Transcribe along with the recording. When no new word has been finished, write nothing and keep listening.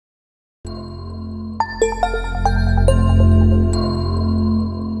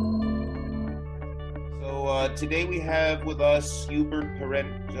Today we have with us Hubert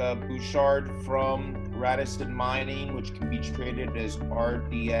Parent Bouchard from Radisson Mining, which can be traded as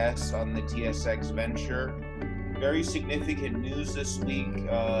RDS on the TSX Venture. Very significant news this week,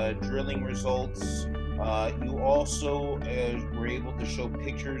 drilling results. You also were able to show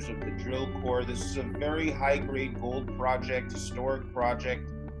pictures of the drill core. This is a very high-grade gold project, historic project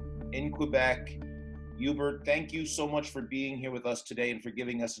in Quebec. Hubert, thank you so much for being here with us today and for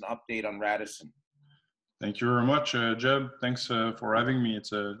giving us an update on Radisson. Thank you very much, Jeb. Thanks for having me.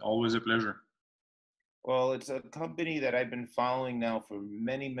 It's always a pleasure. Well, it's a company that I've been following now for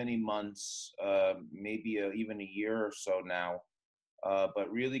many, many months, maybe even a year or so now,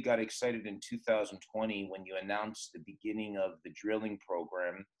 but really got excited in 2020 when you announced the beginning of the drilling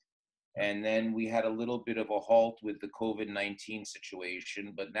program. And then we had a little bit of a halt with the COVID-19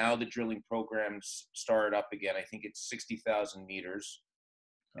 situation, but now the drilling program's started up again. I think it's 60,000 meters.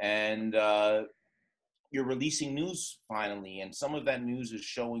 And you're releasing news finally, and some of that news is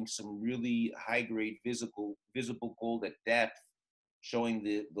showing some really high-grade visible gold at depth, showing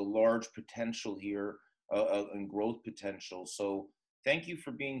the large potential here and growth potential. So thank you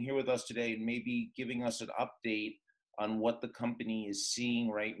for being here with us today and maybe giving us an update on what the company is seeing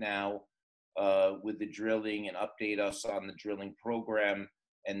right now with the drilling, and update us on the drilling program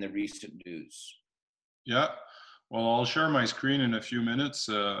and the recent news. Yeah. Well, I'll share my screen in a few minutes,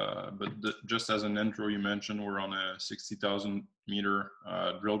 but just as an intro, you mentioned we're on a 60,000 meter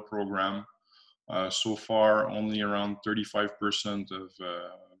drill program. So far, only around 35% of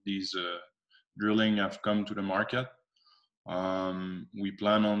these drilling have come to the market. We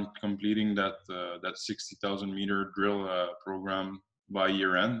plan on completing that 60,000 meter drill program by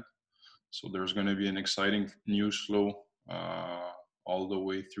year end. So there's going to be an exciting news flow all the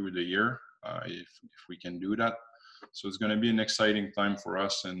way through the year if we can do that. So it's going to be an exciting time for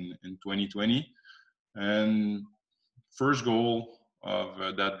us in 2020. And first goal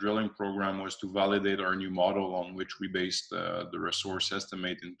of that drilling program was to validate our new model on which we based the resource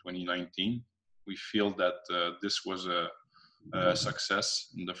estimate in 2019. We feel that this was a success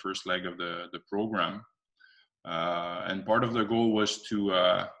in the first leg of the program. And part of the goal was to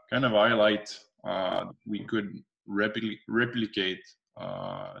kind of highlight we could replicate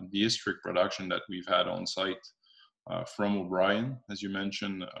the historic production that we've had on site. From O'Brien, as you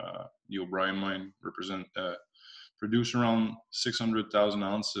mentioned, the O'Brien mine produced around 600,000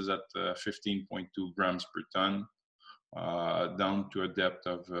 ounces at 15.2 grams per ton, down to a depth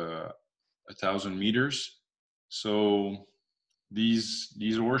of 1,000 meters. So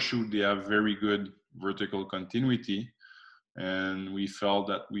these ore shoot, they have very good vertical continuity, and we felt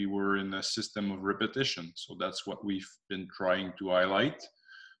that we were in a system of repetition. So that's what we've been trying to highlight.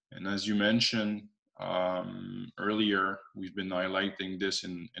 And as you mentioned, earlier, we've been highlighting this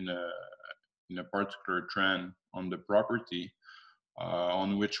in a particular trend on the property,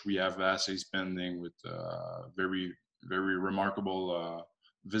 on which we have assays pending with very, very remarkable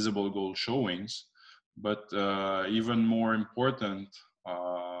visible gold showings. But even more important,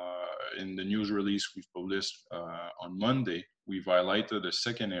 in the news release we've published on Monday, we've highlighted a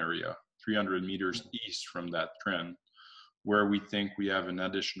second area, 300 meters east from that trend, where we think we have an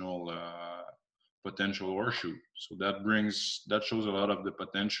additional potential ore shoot. So that shows a lot of the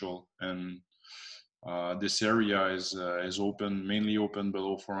potential, and this area is mainly open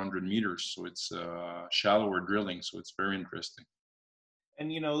below 400 meters. So it's shallower drilling. So it's very interesting.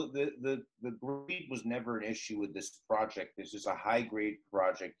 And you know, the grade was never an issue with this project. This is a high grade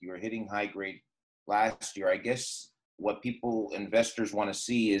project. You were hitting high grade last year. I guess what investors want to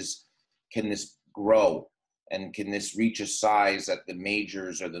see is, can this grow, and can this reach a size that the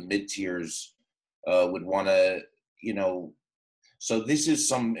majors or the mid tiers would want to, you know. So this is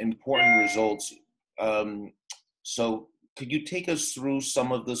some important results. So could you take us through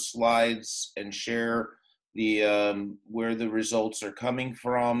some of the slides and share the where the results are coming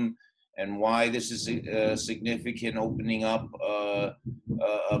from and why this is a significant opening up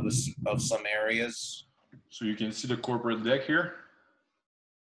of some areas? So you can see the corporate deck here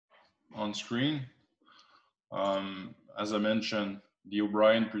on screen. As I mentioned, the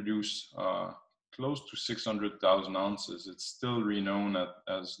O'Brien produced close to 600,000 ounces. It's still renowned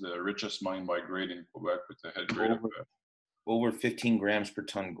as the richest mine by grade in Quebec, with a head grade of over 15 grams per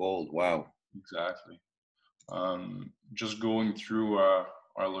ton gold. Wow. Exactly. Just going through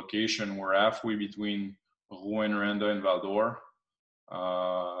our location, we're halfway between Rouyn-Noranda and Val-d'Or,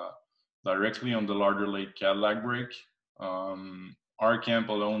 directly on the Larder Lake Cadillac break. Our camp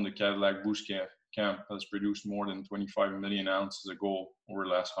alone, the Cadillac Boost camp, has produced more than 25 million ounces of gold over the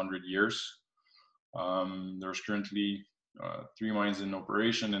last 100 years. There's currently 3 mines in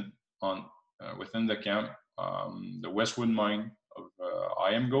operation within the camp. The Westwood mine of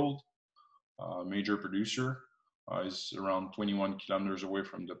IM Gold, major producer, is around 21 kilometers away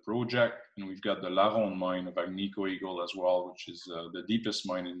from the project. And we've got the La Ronde mine of Agnico Eagle as well, which is the deepest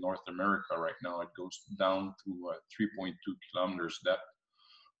mine in North America right now. It goes down to 3.2 kilometers depth.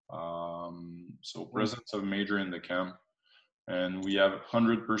 So presence of major in the camp. And we have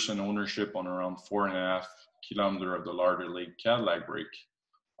 100% ownership on around 4.5 kilometers of the Larder Lake Cadillac Break,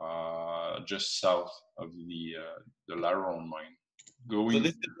 just south of the La Ronde mine. So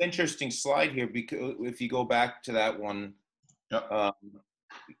this is an interesting slide here, because if you go back to that one,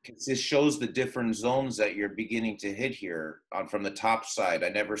 because this shows the different zones that you're beginning to hit here from the top side. I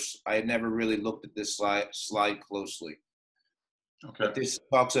had never really looked at this slide closely. Okay. But this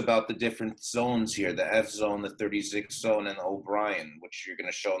talks about the different zones here: the F zone, the 36 zone, and the O'Brien, which you're going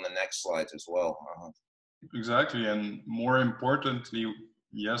to show in the next slides as well. Exactly, and more importantly,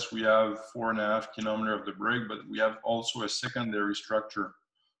 yes, we have 4.5 kilometers of the break, but we have also a secondary structure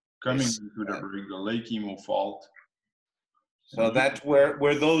coming into the break, the Lake Emo Fault. So that's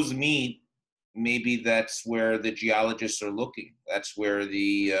where those meet. Maybe that's where the geologists are looking. That's where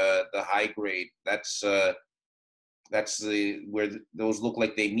the high grade. That's where those look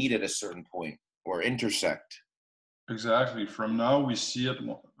like they meet at a certain point or intersect. Exactly. From now, we see it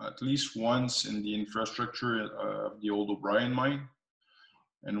at least once in the infrastructure of the old O'Brien mine,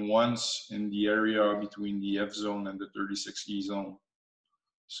 and once in the area between the F zone and the 36E zone.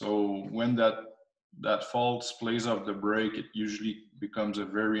 So when that fault plays off the break, it usually becomes a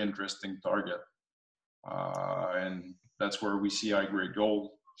very interesting target. And that's where we see high-grade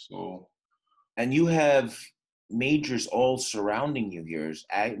gold. So, and you have majors all surrounding you here. There's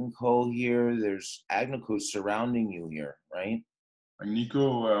Agnico here. There's Agnico surrounding you here, right?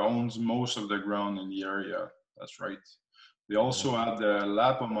 Agnico owns most of the ground in the area. That's right. They also had the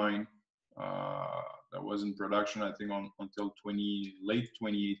Lapa mine that was in production, I think, until late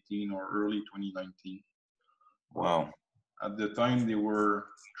 2018 or early 2019. Wow. At the time, they were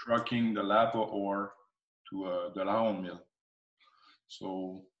trucking the Lapa ore to the La Ronde mill.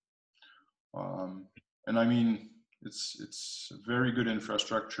 So, and I mean, it's a very good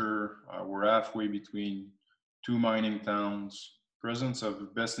infrastructure. We're halfway between 2 mining towns, presence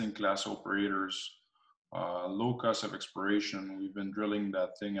of best-in-class operators, low cost of exploration. We've been drilling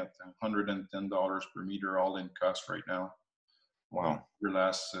that thing at $110 per meter all-in cost right now. Wow. For the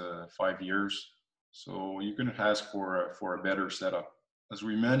last 5 years. So you can ask for a better setup. As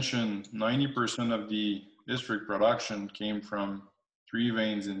we mentioned, 90% of the district production came from 3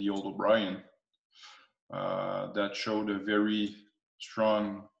 veins in the old O'Brien that showed a very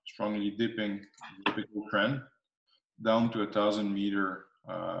strongly dipping typical trend down to 1,000 meter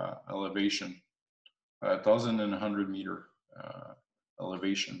elevation, 1,100 meter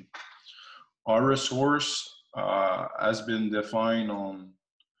elevation. Our resource has been defined on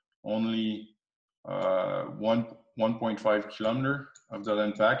only 1.5 kilometer of the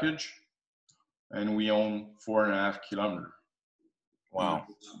land package, and we own 4.5 kilometer. Wow.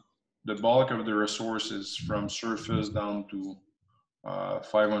 The bulk of the resource is from surface down to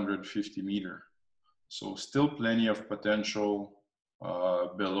 550 meter. So still plenty of potential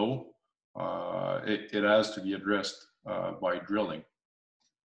below. It has to be addressed by drilling.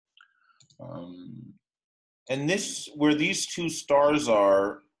 And where these 2 stars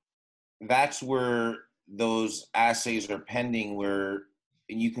are, that's where those assays are pending,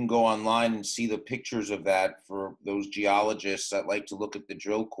 and you can go online and see the pictures of that for those geologists that like to look at the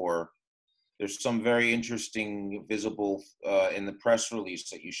drill core. There's some very interesting visible in the press release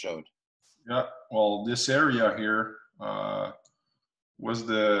that you showed. Yeah, well, this area here was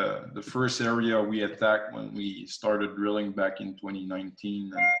the first area we attacked when we started drilling back in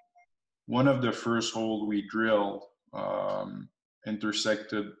 2019. And one of the first holes we drilled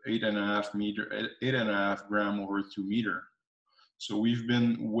intersected 8.5 gram over 2 meter. So we've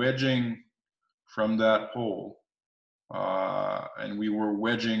been wedging from that hole, and we were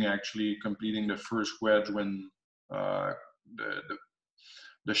wedging, actually completing the first wedge when the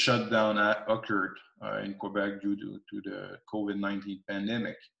shutdown occurred in Quebec due to the COVID-19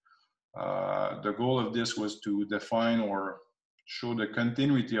 pandemic. The goal of this was to define or show the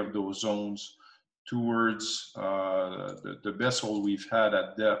continuity of those zones towards the best hole we've had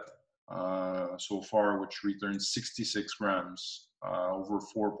at depth so far, which returned 66 grams over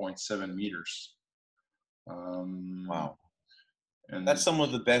 4.7 meters. Wow. And that's some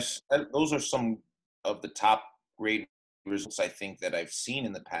of the best, those are some of the top grade results I think that I've seen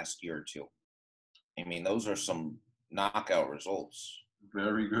in the past year or two. I mean, those are some knockout results.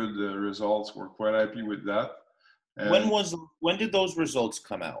 Very good results. We're quite happy with that. When And was when did those results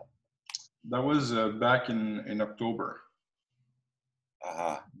come out? that was back in October.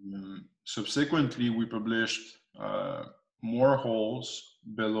 Ah, Subsequently, we published more holes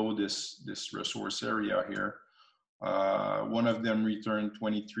below this resource area here. One of them returned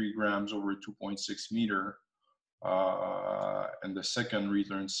 23 grams over 2.6 meter, and the second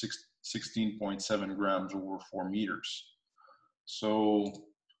returned 16.7 grams over 4 meters. So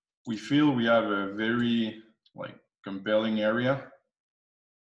we feel we have a very compelling area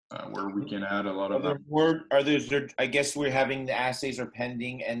where we can add a lot are of. there more? Are there? I guess we're having the assays are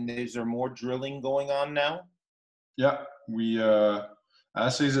pending, and is there more drilling going on now? Yeah, we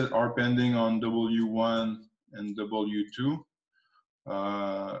assays that are pending on W1 and W2.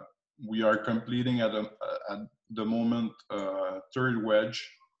 We are completing at the moment third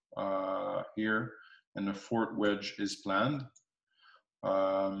wedge here, and the fourth wedge is planned.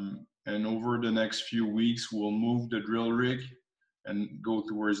 And over the next few weeks, we'll move the drill rig and go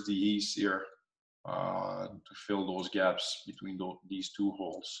towards the east here to fill those gaps between these two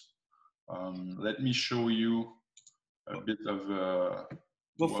holes. Let me show you a bit of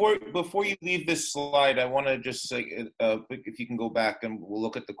Before you leave this slide, I want to just say, if you can go back and we'll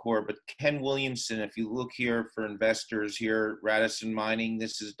look at the core. But Ken Williamson, if you look here for investors here, Radisson Mining,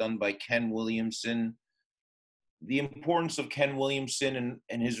 this is done by Ken Williamson. The importance of Ken Williamson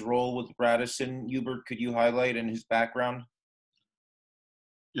and his role with Radisson, Hubert, could you highlight and his background?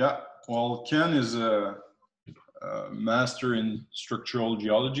 Yeah, well, Ken is a master in structural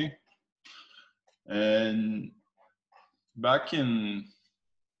geology, and back in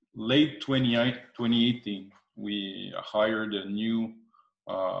late 2018, we hired a new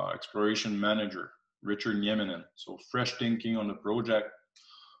exploration manager, Richard Nieminen. So fresh thinking on the project.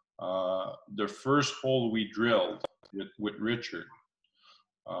 The first hole we drilled with Richard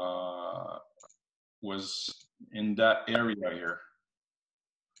was in that area here,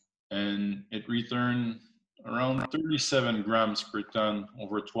 and it returned around 37 grams per ton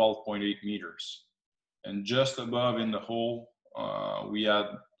over 12.8 meters. And just above in the hole, we had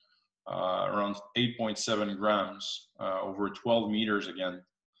around 8.7 grams over 12 meters again.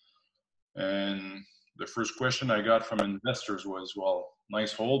 And the first question I got from investors was, well,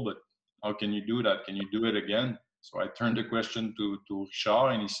 nice hole, but how can you do that? Can you do it again? So I turned the question to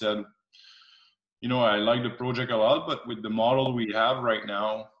Richard, and he said, you know, I like the project a lot, but with the model we have right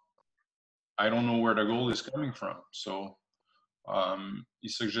now, I don't know where the gold is coming from. So he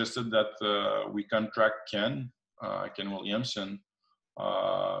suggested that we contract Ken Williamson.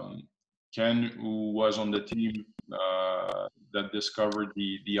 Ken, who was on the team that discovered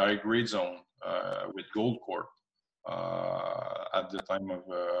the high-grade zone with Goldcorp at the time of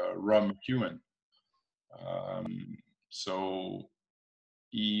Rob McEwen. So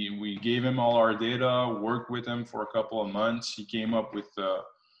we gave him all our data, worked with him for a couple of months. He came up with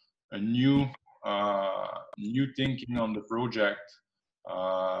a new thinking on the project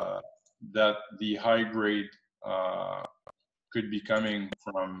that the high grade could be coming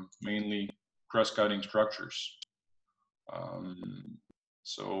from mainly cross-cutting structures.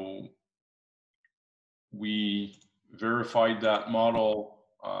 So we verified that model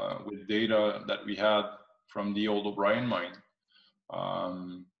with data that we had from the old O'Brien mine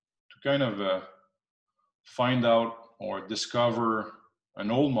to kind of find out or discover an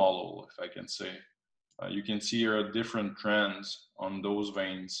old model, if I can say. You can see here different trends on those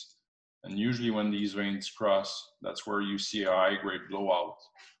veins. And usually when these veins cross, that's where you see a high-grade blowout,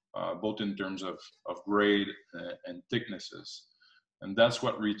 both in terms of grade and thicknesses. And that's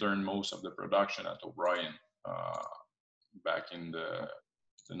what returned most of the production at O'Brien back in the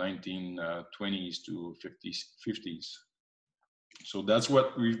 1920s to 50s. So that's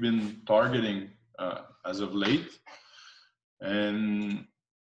what we've been targeting as of late. And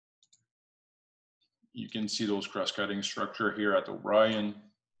you can see those cross-cutting structure here at O'Brien.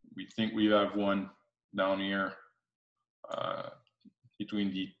 We think we have one down here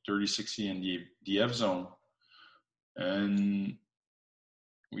between the 3060 and the F zone. And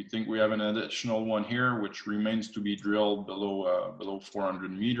we think we have an additional one here, which remains to be drilled below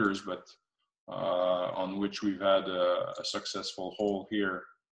 400 meters, but on which we've had a successful hole here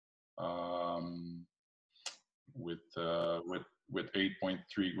with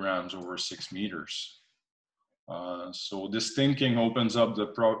 8.3 grams over 6 meters. So this thinking opens up the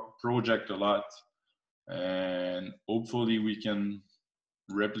project a lot, and hopefully we can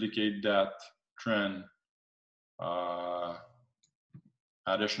replicate that trend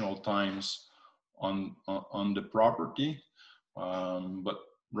additional times on the property. But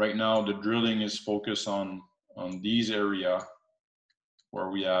right now the drilling is focused on these area where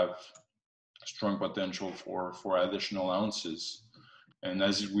we have strong potential for additional ounces. And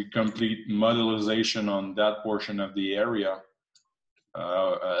as we complete modelization on that portion of the area,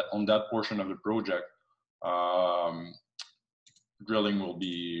 on that portion of the project, drilling will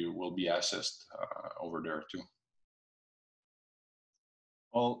be assessed over there too.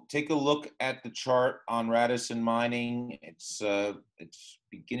 Well, take a look at the chart on Radisson Mining. It's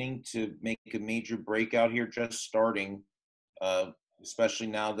beginning to make a major breakout here, just starting, especially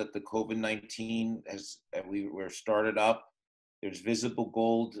now that the COVID-19 we're started up. There's visible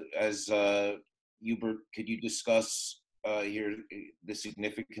gold. As Hubert, could you discuss here the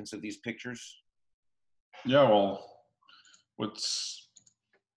significance of these pictures? Yeah, well, what's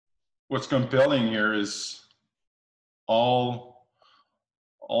compelling here is all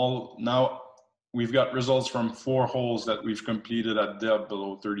now we've got results from 4 holes that we've completed at depth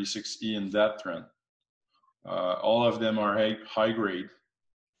below 36E in that trend. All of them are high grade.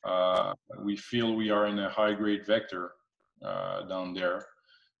 We feel we are in a high grade vector down there,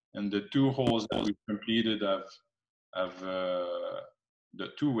 and the 2 holes that we've completed have the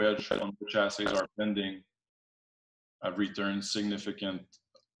 2 wedge on which assays are pending have returned significant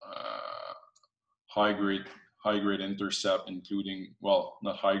high grade intercept, including, well,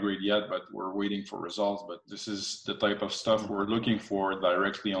 not high grade yet, but we're waiting for results. But this is the type of stuff we're looking for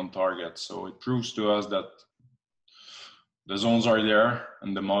directly on target. So it proves to us that the zones are there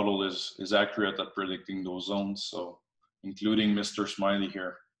and the model is accurate at predicting those zones. So including Mr. Smiley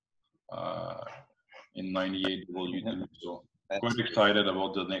here in 98W2. So quite excited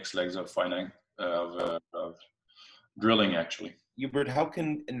about the next legs of drilling, actually. Hubert, how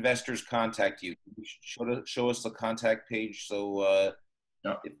can investors contact you? Show us the contact page, so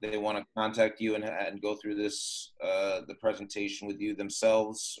if they want to contact you and go through this the presentation with you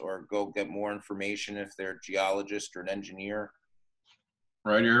themselves, or go get more information if they're a geologist or an engineer.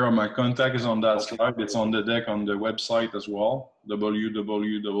 Right here, my contact is on that slide. It's on the deck on the website as well,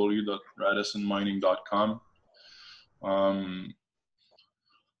 www.radissonmining.com.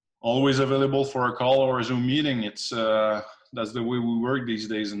 Always available for a call or a Zoom meeting. It's that's the way we work these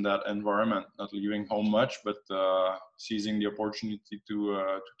days in that environment. Not leaving home much, but seizing the opportunity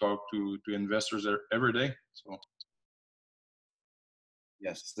to talk to investors every day. So.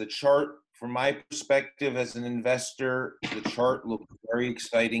 Yes, the chart, from my perspective as an investor, the chart looks very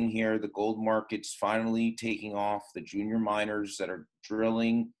exciting here. The gold market's finally taking off. The junior miners that are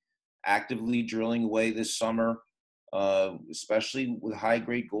actively drilling away this summer, especially with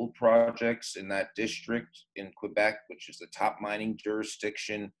high-grade gold projects in that district in Quebec, which is the top mining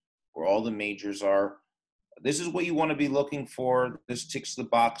jurisdiction where all the majors are. This is what you want to be looking for. This ticks the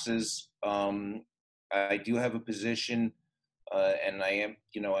boxes. I do have a position, and I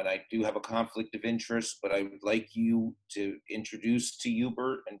do have a conflict of interest, but I would like you to introduce to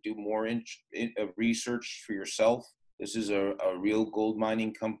Hubert and do more research for yourself. This is a real gold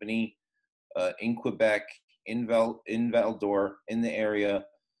mining company in Quebec, in Val-d'Or, in the area,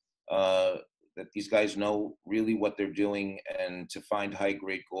 that these guys know really what they're doing. And to find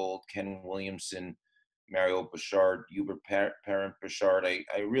high-grade gold, Ken Williamson, Mario Bouchard, Hubert Parent-Bouchard, I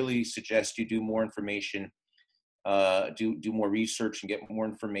really suggest you do more information, do more research and get more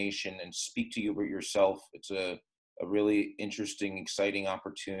information, and speak to Hubert yourself. It's a really interesting, exciting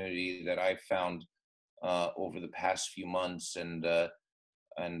opportunity that I've found over the past few months, and I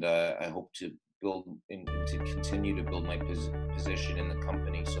hope to continue to build my position in the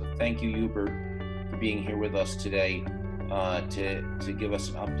company. So thank you, Hubert, for being here with us today to give us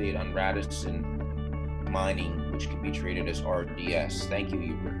an update on Radisson Mining, which can be traded as RDS. Thank you,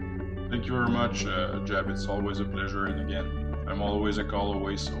 Hubert. Thank you very much, Jeb. It's always a pleasure. And again, I'm always a call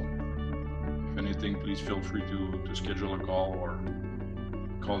away. So if anything, please feel free to schedule a call or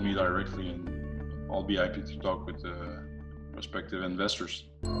call me directly, and I'll be happy to talk with prospective investors.